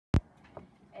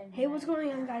Hey, what's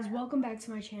going on, guys? Welcome back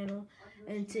to my channel.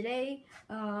 And today,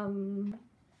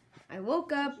 I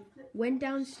woke up, went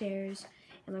downstairs,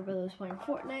 and my brother was playing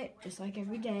Fortnite, just like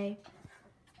every day.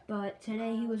 But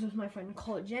today he was with my friend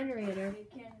Colt Generator,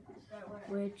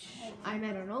 which I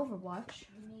met on Overwatch.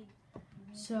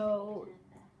 So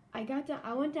I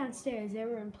went downstairs. They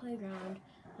were in playground.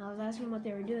 And I was asking what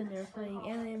they were doing. They were playing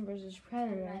Alien vs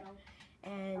Predator.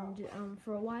 And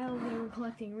for a while they were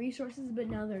collecting resources, but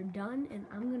now they're done, and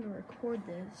I'm gonna record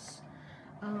this.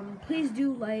 Please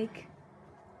do like,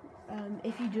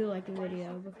 if you do like the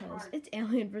video, because it's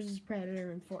Alien vs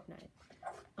Predator in Fortnite.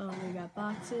 We got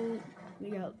boxes,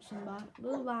 we got some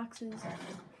little boxes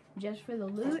just for the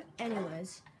loot.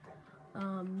 Anyways,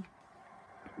 I'm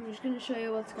just gonna show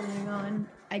you what's going on.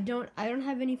 I don't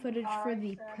have any footage for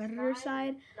the Predator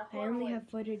side. I only have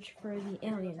footage for the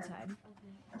Alien side.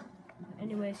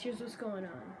 Anyways, here's what's going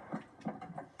on.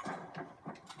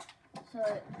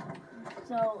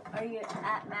 So are you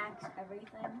at max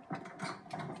everything?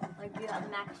 Like you have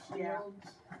max shields?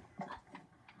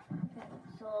 Okay,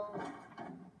 so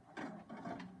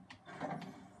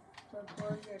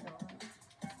close your door.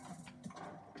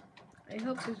 I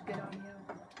hope there's good audio.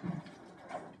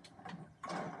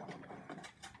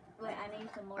 Wait, I need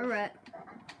some more. Alright.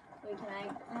 Wait, can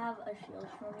I have a shield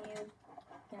from you?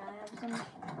 Can I have some?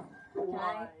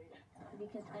 Why?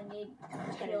 Because I need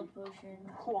shield potion.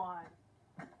 Juan.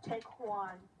 Take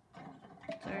Juan.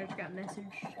 Sorry, I just got a message.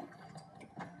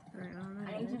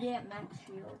 I need to be at max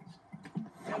shields.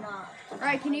 You're not.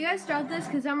 Alright, can you guys start this?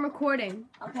 Because I'm recording.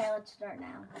 Okay, let's start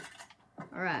now.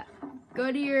 Alright.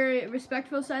 Go to your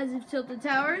respectful size of tilted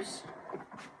towers.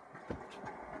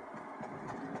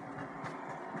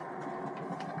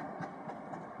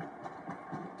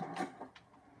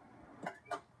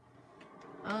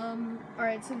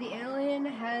 Alright, so the Alien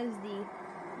has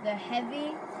the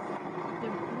heavy,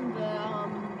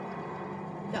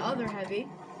 the other heavy.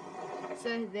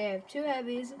 So they have two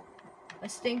heavies, a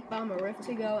stink bomb, a rift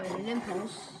to go, and an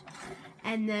impulse.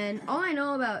 And then all I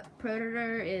know about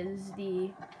Predator is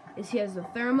he has the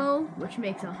thermal, which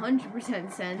makes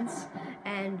 100% sense,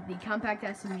 and the compact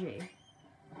SMG.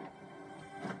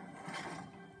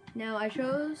 Now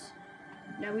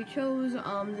we chose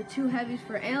the two heavies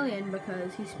for Alien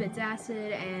because he spits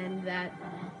acid and that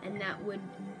would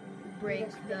break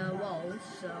the walls.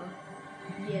 So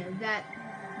yeah,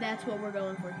 that's what we're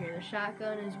going for here. The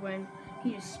shotgun is when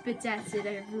he just spits acid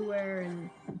everywhere and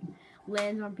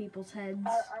lands on people's heads.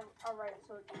 Alright,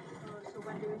 so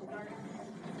when do we start?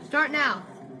 Start now.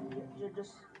 You're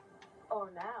just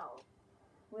now.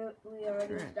 We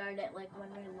already started like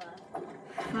when we left.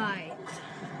 Fight.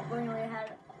 When we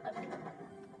had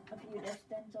a few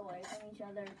distance away from each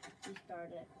other, we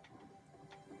started.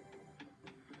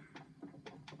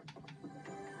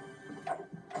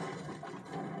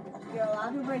 You're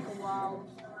allowed to break walls.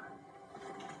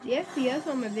 The FPS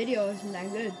on my video isn't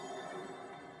that good.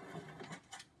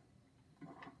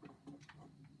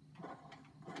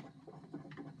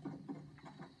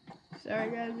 Sorry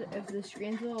guys if the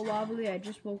screen's a little wobbly, I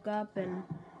just woke up and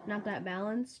not that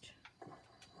balanced.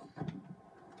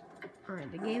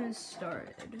 Alright, the game has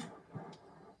started.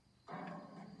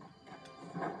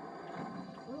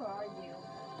 Where are you?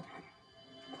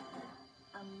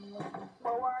 I'm looking.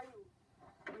 Where are you?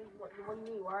 What do you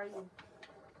mean? Where are you?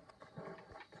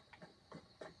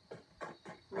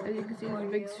 As you can see, there's a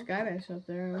big skybox up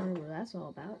there. I don't know what that's all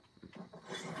about.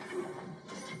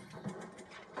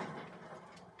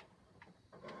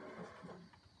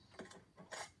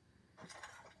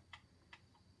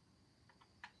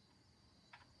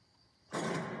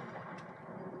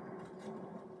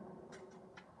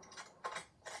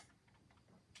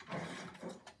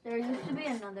 There used to be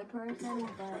another person,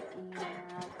 but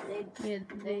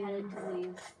they had to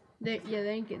leave. They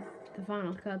didn't get the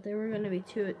final cut. There was gonna be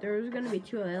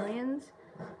two aliens,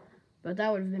 but that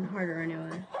would have been harder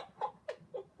anyway.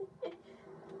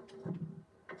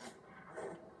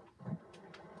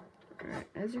 Alright,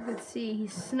 as you can see,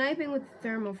 he's sniping with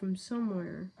thermal from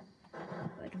somewhere.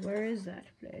 But where is that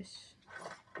place?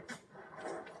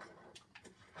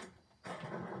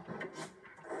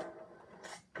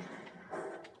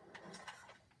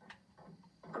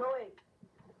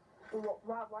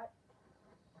 What?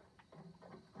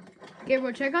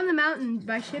 Gabriel, check on the mountain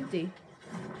by Shifty.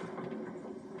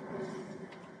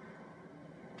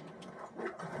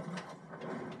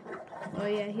 Oh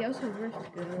yeah, he also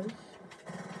rift goes.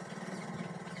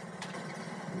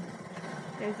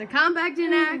 There's the compact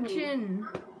in action.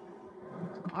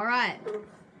 Alright.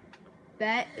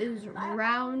 That is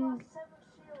round.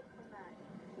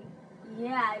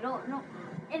 Yeah, I don't know.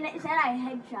 And it said I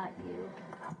headshot you.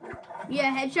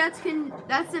 Yeah, headshots can.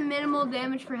 That's the minimal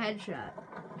damage for headshot.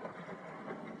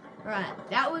 Right,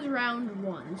 that was round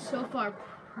 1. So far,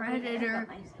 Predator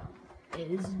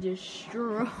is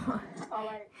destroyed.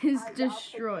 Alright. Is I'll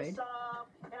destroyed.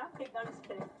 and I'm just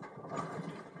kidding.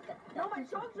 No, my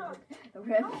chug.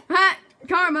 Rip. Ha!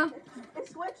 Karma. It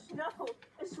switched. No,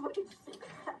 it switched.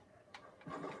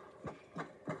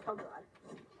 Oh god.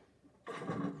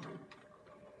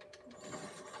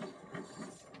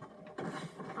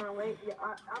 Wait. Yeah,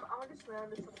 I'm just gonna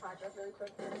this some project really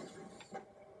quick.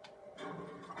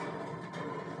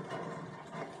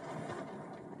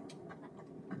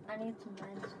 I need some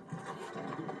meds.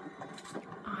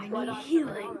 I But, need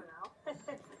healing. and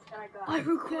I got I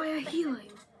require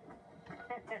healing.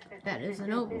 That is an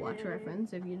Overwatch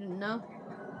reference, if you didn't know.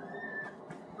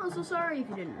 I'm so sorry if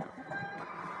you didn't know.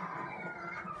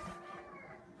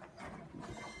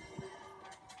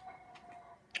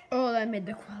 Oh, that made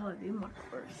the quality much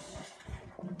worse.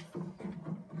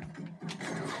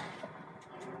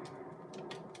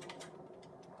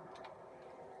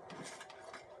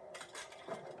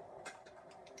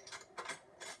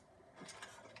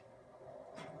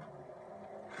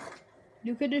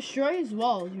 You could destroy his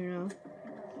walls, you know.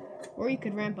 Or you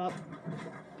could ramp up.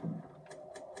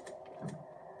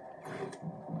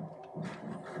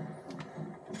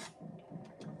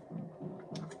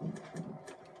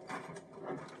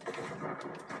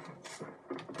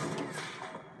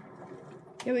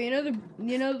 Yeah, but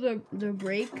you know the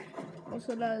break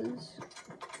also does.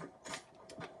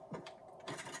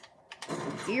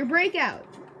 Get your breakout.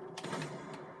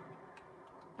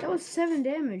 That was 7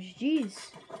 damage.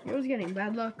 Jeez, it was getting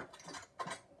bad luck.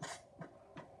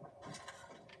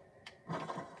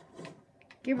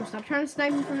 Gabriel, stop trying to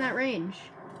snipe me from that range.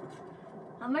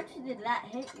 How much did that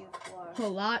hit you for? A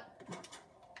whole lot.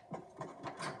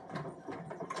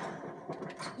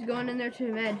 He's going in there to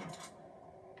the med.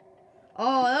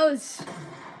 Oh, that was...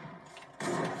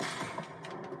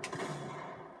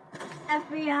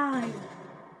 FBI.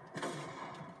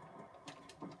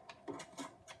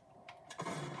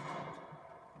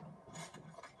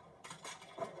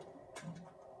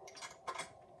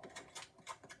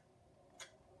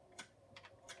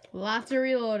 Lots of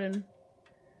reloading.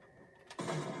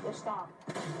 Yo, stop.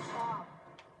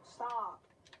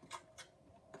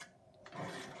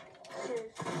 Seriously.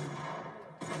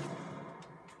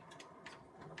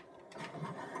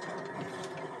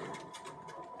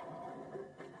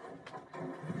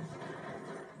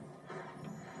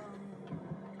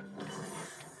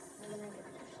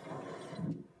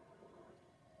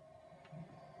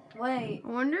 Wait. I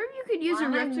wonder if you could use Why a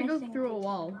am I rift to go missing through a this?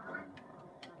 wall.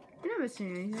 You're not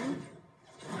missing anything.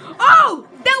 Oh!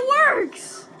 That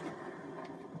works!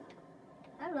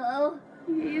 Hello.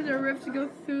 You can use a rift to go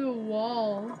through the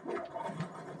wall.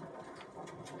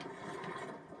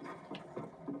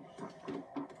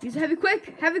 Use heavy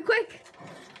quick! Heavy quick!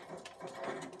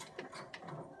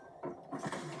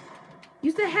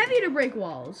 Use the heavy to break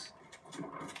walls.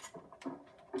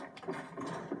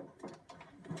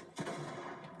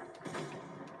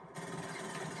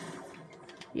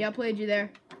 Yeah, I played you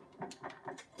there.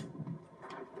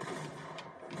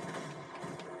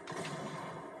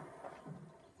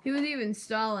 He was even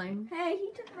stalling. Hey,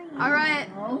 he took my. All right.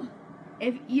 Oh.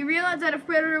 If you realize that if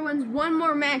Predator wins one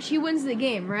more match, he wins the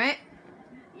game, right?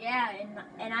 Yeah,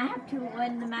 and I have to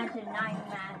win the match in 9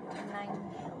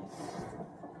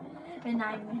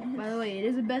 minutes. By the way, it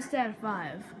is a best out of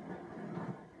 5.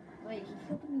 Wait, he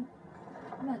killed me.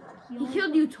 Look, He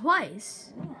killed you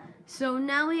twice. Yeah. So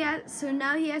now he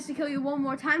has to kill you one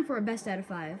more time for a best out of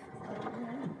 5.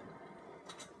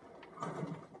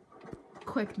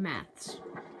 Quick maths.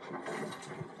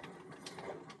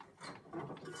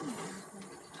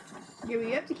 Yeah, but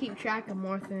you have to keep track of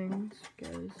more things,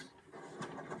 guys.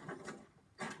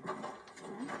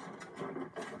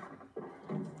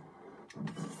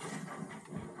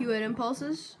 You had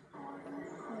impulses?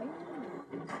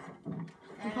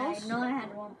 And Impulse? I know I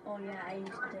had one. Oh yeah, I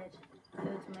used it. It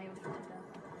was my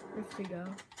Rift to go.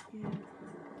 Yeah.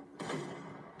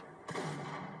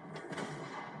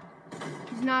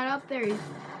 He's not up there. He's.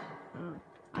 Oh.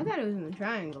 I thought it was in the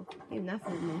triangle. Even that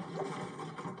fooled me.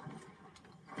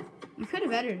 You could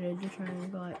have edited your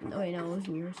triangle. Oh wait, no, it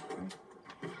wasn't yours.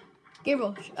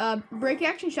 Gabriel, break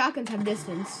action shotguns have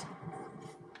distance.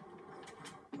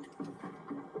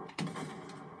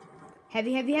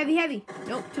 Heavy, heavy, heavy, heavy.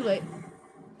 Nope, too late.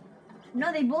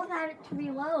 No, they both had it to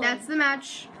reload. That's the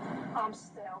match. I'm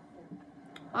still.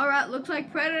 Alright, looks like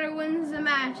Predator wins the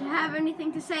match. Have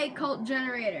anything to say, Cult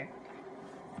Generator?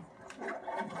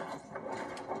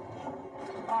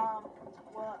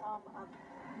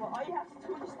 Well, all you have to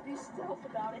do is be stealth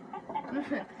about it.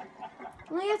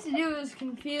 All you have to do is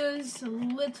confuse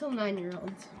little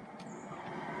 9-year-olds.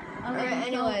 Alright,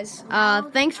 anyways,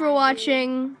 thanks for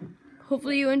watching.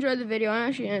 Hopefully you enjoyed the video. I'm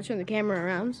actually gonna turn the camera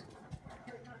around.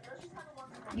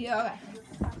 Yeah,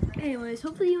 okay. Anyways,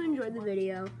 hopefully you enjoyed the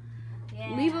video.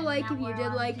 Yeah, Leave a like now if you we're did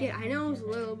on like it. I know it was a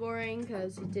taking little boring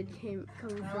because it did come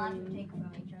We're allowed to from take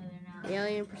from each other now. the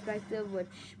alien perspective,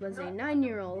 which was a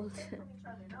 9-year-old.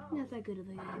 Not that good of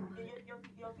a game, but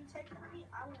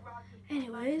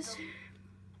anyways,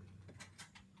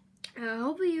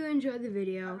 hopefully you enjoyed the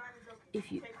video. If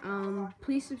you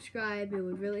please subscribe. It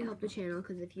would really help the channel,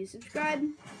 because if you subscribe,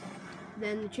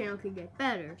 then the channel could get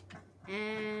better,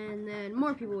 and then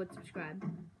more people would subscribe.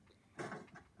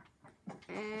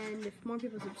 And if more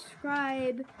people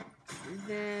subscribe,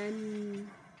 then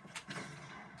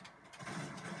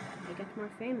I get more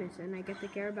famous and I get to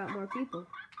care about more people.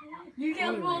 You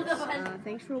can't roll the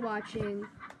Thanks for watching.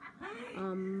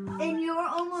 And you're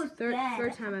almost third dead.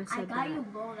 time I I said got that. you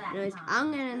roll that Anyways, time.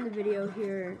 I'm gonna end the video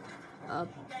here.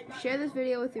 Share this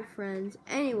video with your friends.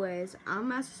 Anyways, I'm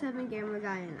Master 7 Gamer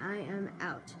Guy and I am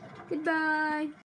out. Goodbye.